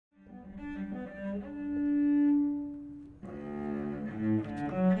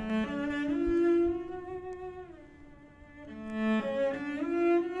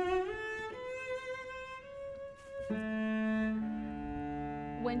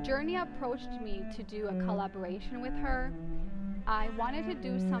When Journey approached me to do a collaboration with her, I wanted to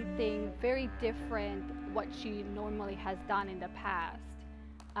do something very different what she normally has done in the past.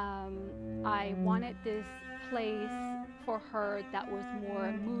 I wanted this place for her that was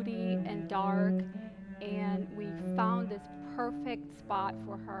more moody and dark, and we found this perfect spot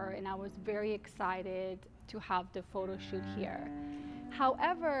for her, and I was very excited to have the photo shoot here.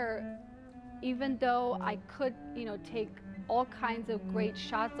 However, even though I could, take all kinds of great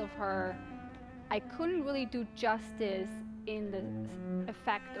shots of her, I couldn't really do justice in the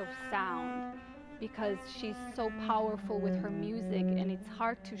effect of sound because she's so powerful with her music, and it's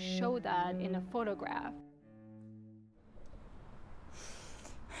hard to show that in a photograph.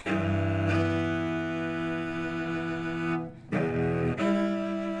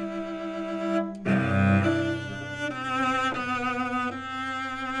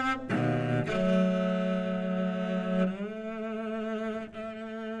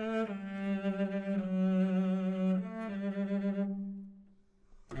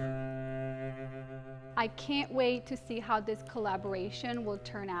 I can't wait to see how this collaboration will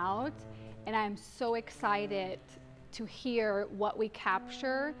turn out, and I'm so excited to hear what we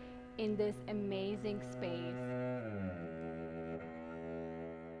capture in this amazing space.